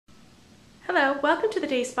Hello, welcome to the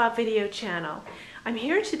DAYSPA video channel. I'm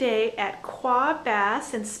here today at Qua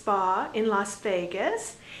Bath and Spa in Las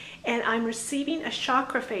Vegas, and I'm receiving a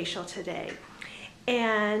chakra facial today.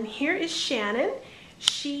 And here is Shannon.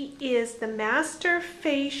 She is the master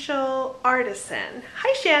facial artisan.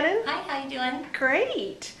 Hi Shannon. Hi, how you doing?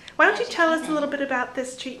 Great. Why don't you tell us a little bit about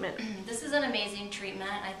this treatment? This is an amazing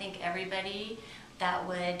treatment. I think everybody that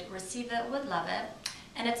would receive it would love it.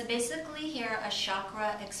 And it's basically here a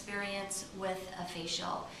chakra experience with a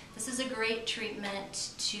facial. This is a great treatment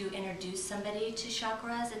to introduce somebody to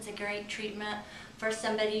chakras. It's a great treatment for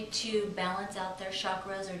somebody to balance out their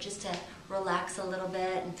chakras or just to relax a little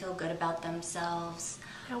bit and feel good about themselves.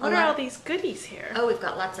 Now, what are all these goodies here? Oh, we've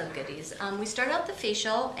got lots of goodies. We start out the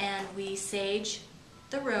facial and we sage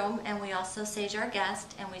the room, and we also sage our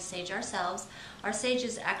guest and we sage ourselves. Our sage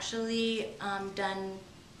is actually done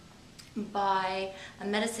by a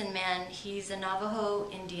medicine man. He's a Navajo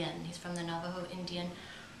Indian. He's from the Navajo Indian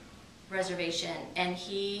reservation, and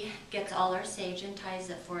he gets all our sage and ties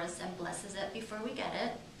it for us and blesses it before we get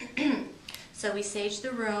it. So we sage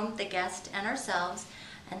the room, the guest, and ourselves,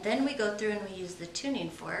 and then we go through and we use the tuning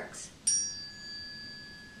forks.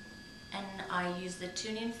 And I use the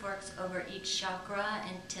tuning forks over each chakra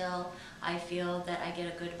until I feel that I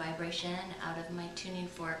get a good vibration out of my tuning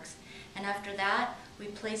forks. And after that, we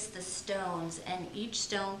place the stones, and each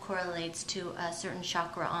stone correlates to a certain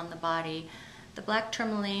chakra on the body. The black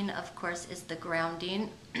tourmaline, of course, is the grounding.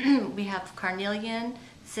 We have carnelian,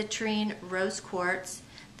 citrine, rose quartz.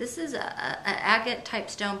 This is an agate type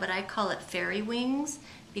stone, but I call it fairy wings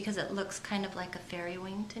because it looks kind of like a fairy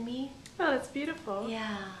wing to me. Oh, that's beautiful.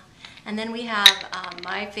 Yeah. And then we have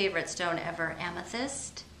my favorite stone ever,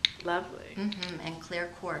 amethyst. Lovely. And clear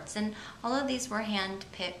quartz. And all of these were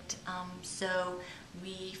hand-picked, so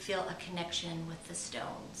we feel a connection with the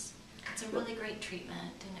stones. It's a really great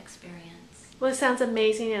treatment and experience. Well, it sounds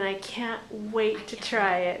amazing, and I can't wait to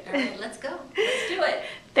try it. All right, let's go. Let's do it.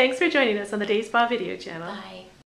 Thanks for joining us on the DAYSPA video channel. Bye.